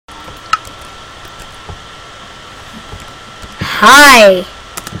Hi,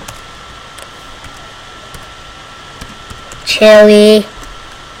 Chili.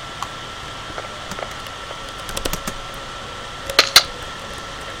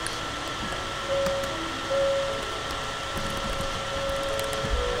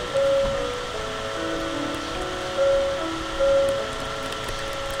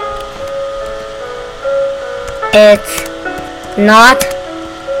 It's not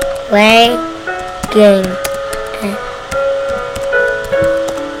lagging.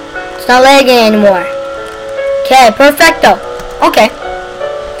 It's not lagging anymore. Okay, perfecto. Okay.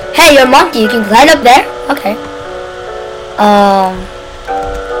 Hey, you're a monkey. You can climb up there. Okay.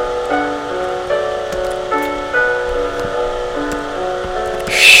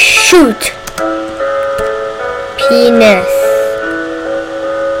 Shoot. Penis.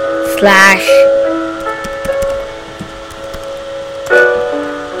 Slash.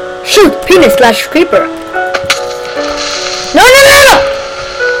 Shoot! Penis slash creeper. No, no, no, no!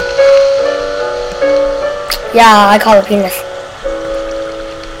 Yeah, I call it penis.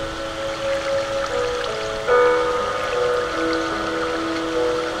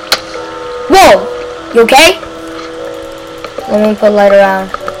 Whoa! You okay? Let me put light around.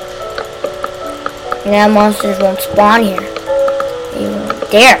 Now monsters won't spawn here. You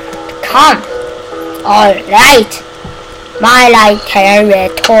dare to come. Alright. My light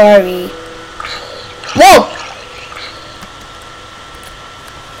territory. Whoa!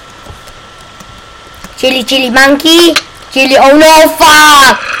 Chili, chili monkey. Chili, oh no,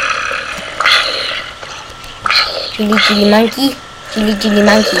 fuck! Chili, chili monkey. Chili, chili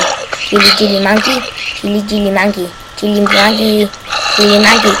monkey. Chili, chili monkey. Chili, chili monkey. Chili monkey. Chili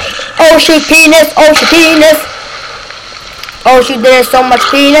monkey. Oh shoot, penis. Oh shoot, penis. Oh shoot, there's so much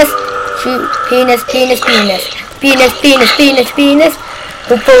penis. Shoot, penis, penis, penis. Penis, penis, penis, penis.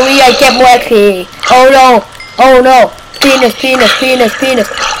 Hopefully I get more XP. Oh no, oh no. Penis, penis, penis, penis.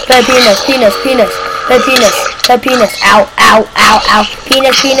 Play penis, penis, penis. Play penis, play penis. Ow, ow, ow, ow.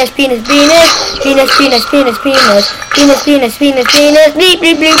 Penis, penis, penis, penis. Penis, penis, penis, penis. Penis, penis, penis, penis. Bleep,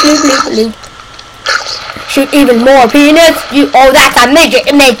 bleep, bleep, bleep, bleep, bleep. Shoot even more penis. You, oh, that's a midget,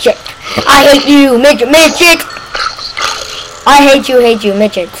 midget. I hate you, midget, midget. I hate you,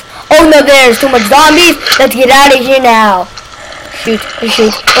 midgets. Oh no, there's too much zombies. Let's get out of here now. Shoot,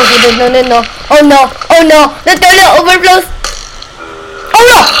 shoot. Oh shoot, no, no, no. Oh no, oh no. The toilet overflows. Oh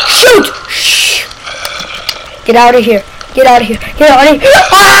no, shoot. Shh. Get out of here. Get out of here. Get out of here.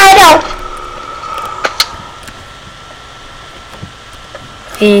 Ah, no.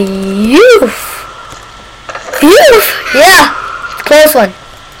 Phew. Phew. Yeah, close one.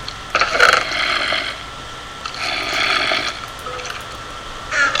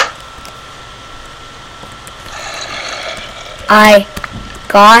 I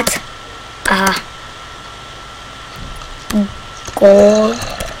got a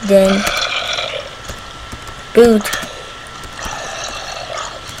golden boot.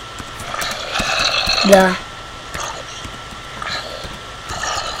 The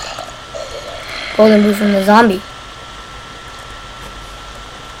golden boot from the zombie.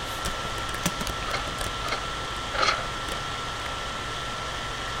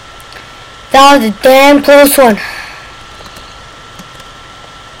 That was a damn close one.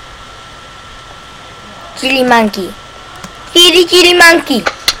 Chili monkey. Chili, chili monkey.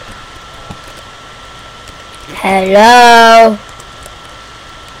 Hello.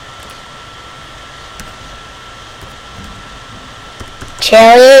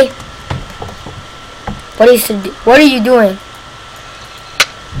 Chili. What are you doing?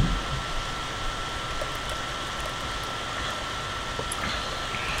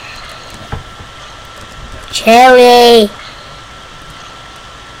 Chili.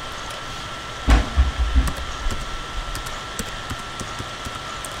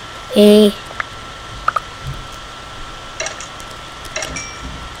 Hey. Is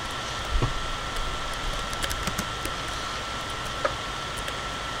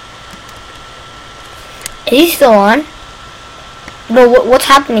he still on? But what's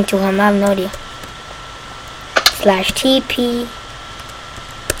happening to him? I have no idea. Slash TP.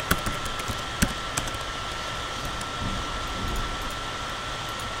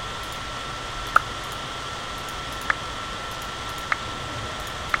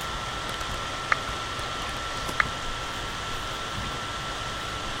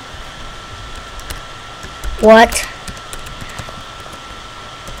 What?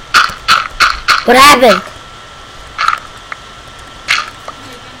 What happened?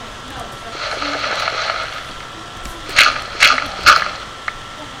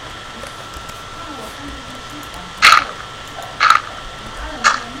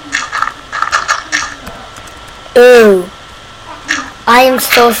 Ooh. I am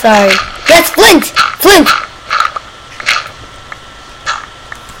so sorry. Yes, flint! Flint!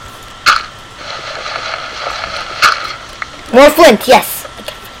 More flint, yes.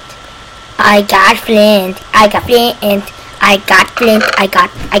 I got flint. I got flint. I got flint. I got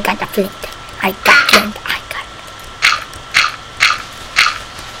the flint. I got flint. I got.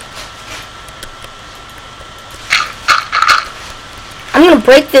 I'm gonna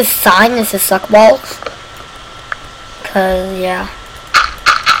break this sign. This is suck balls. Cause yeah.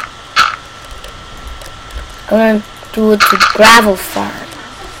 I'm gonna do it to gravel farm.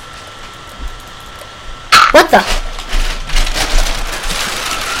 What the?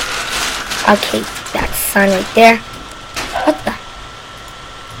 Okay, that's sign right there. What the?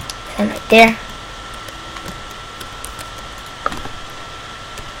 Sign right there.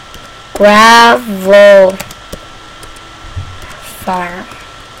 Gravel farm.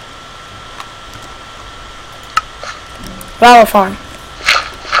 Gravel farm.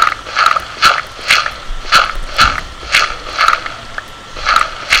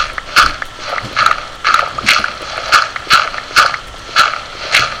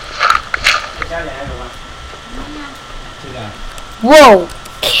 Whoa,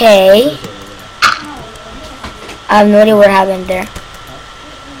 okay. I have no idea what happened there.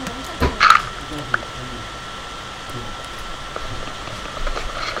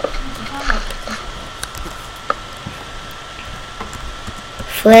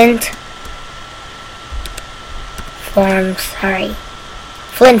 Flint farm, sorry.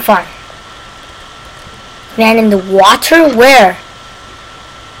 Flint farm. Man in the water? Where?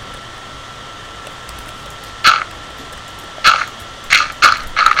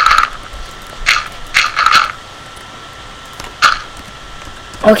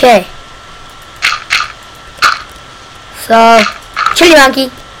 Okay. So, chili monkey.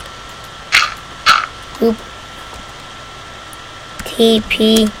 Oop.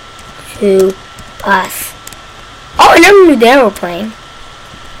 TP to us. Oh, I never knew they were playing.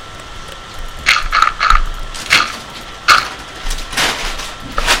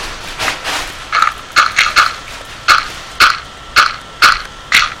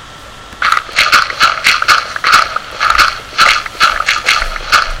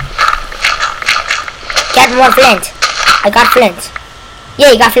 Get more flint. I got flint.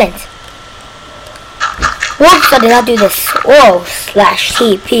 Yeah, you got flint. Whoops, I did not do this. Whoa, slash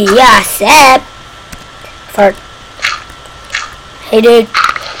TP. Yeah, Seb. Fart. Hey, dude.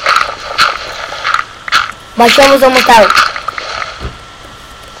 My shovel's almost out.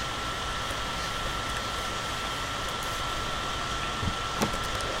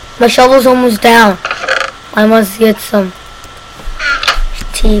 My shovel's almost down. I must get some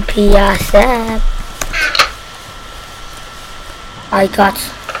TP. Yeah, Seb. I got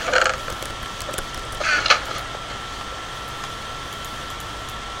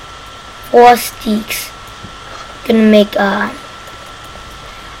 4 sticks. Gonna make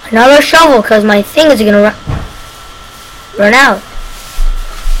another shovel because my thing is gonna run out.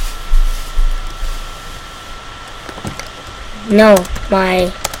 No,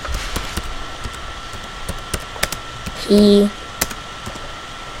 my me.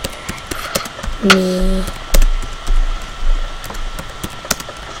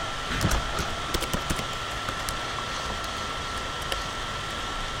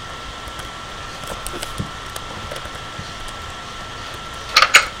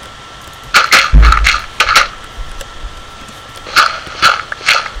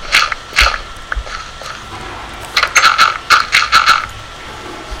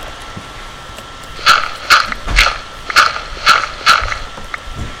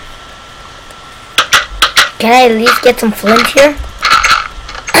 Can I at least get some flint here?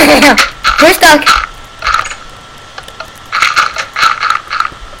 We're stuck.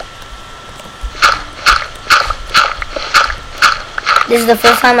 This is the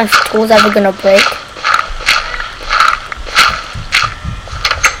first time my tool's ever gonna break.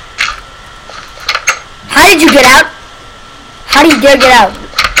 How did you get out? How do you dare get out?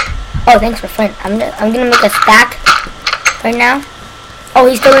 Oh, thanks for flint. I'm gonna make a stack right now. Oh,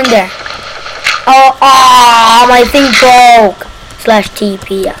 he's still in there. Oh, my thing broke. Slash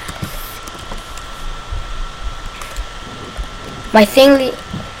TP. My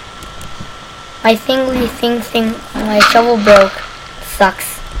shovel broke.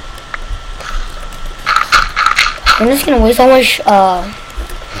 Sucks. I'm just gonna waste so much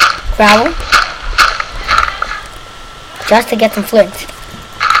gravel just to get some flint.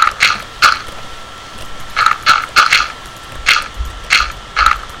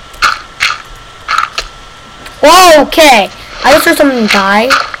 Whoa, okay. I just heard something die.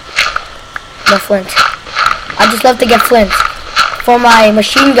 No flint. I just love to get flint. for my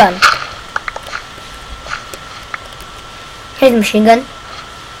machine gun. Here's the machine gun.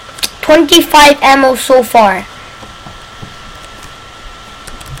 25 ammo so far.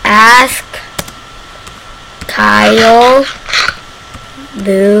 Ask Kyle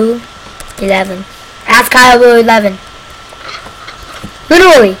Boo 11. Ask Kyle Boo 11.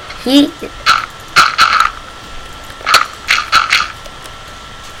 Literally, he's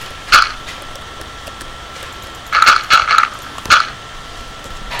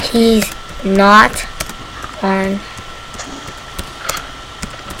not on.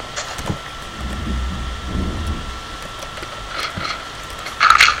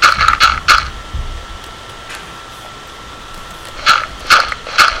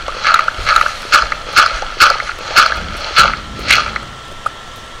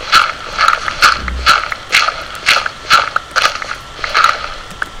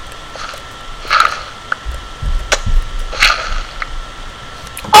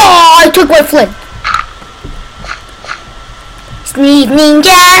 I took my flint. Sneeze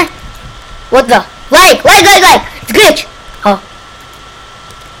ninja. What the? Lag. It's glitch. Oh.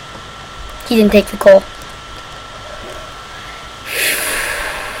 He didn't take the coal.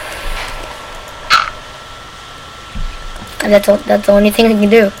 And that's the only thing I can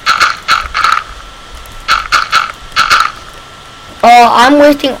do. Oh, I'm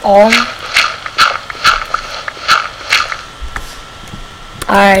wasting all.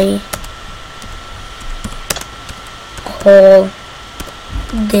 Holding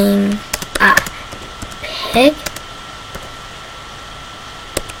a pig,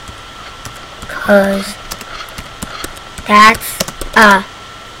 cause that's a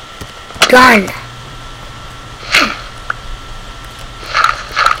gun.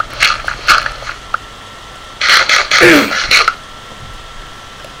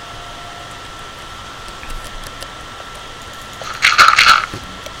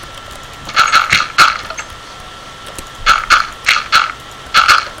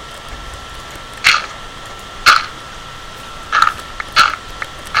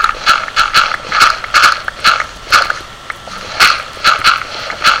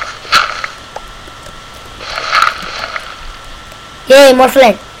 Yay, more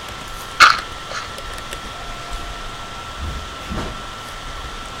flint.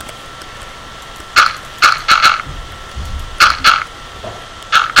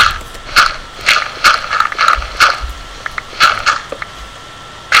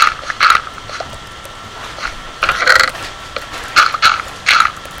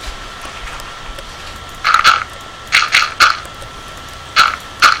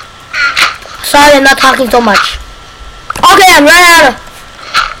 Sorry, I'm not talking so much. Okay, I'm running out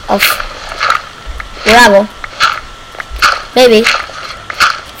of gravel. Maybe a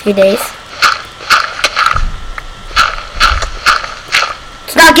few days.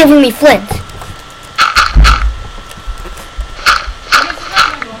 It's not giving me flint.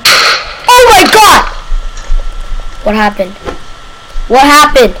 Oh my god! What happened? What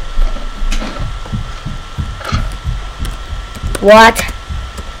happened? What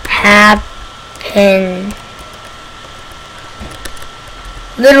happened?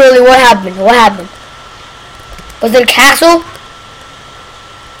 Literally, what happened? What happened? Was it a castle?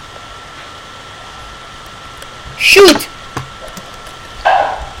 Shoot!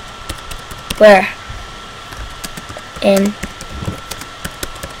 Where? In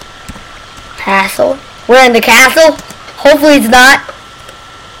castle? We're in the castle? Hopefully it's not.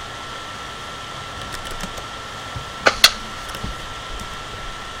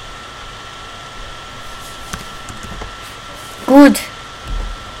 Good.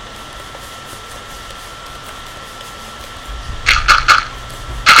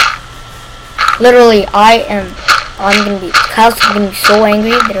 Literally, I'm gonna be so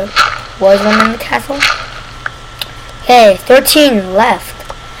angry that there was one in the castle. Okay, 13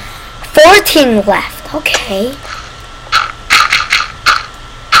 left. 14 left, okay.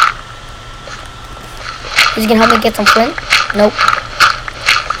 Is he gonna help me get some flint? Nope.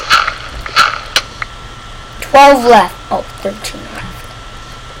 12 left. Oh, 13 left.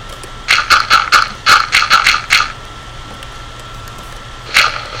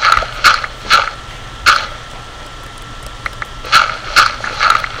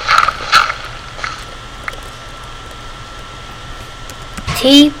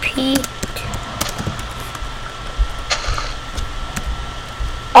 TP.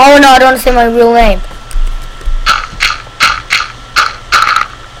 Oh no, I don't want to say my real name.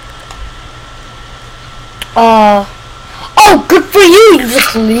 Oh, good for you! You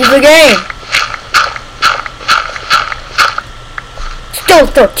just leave the game. Still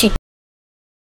 13.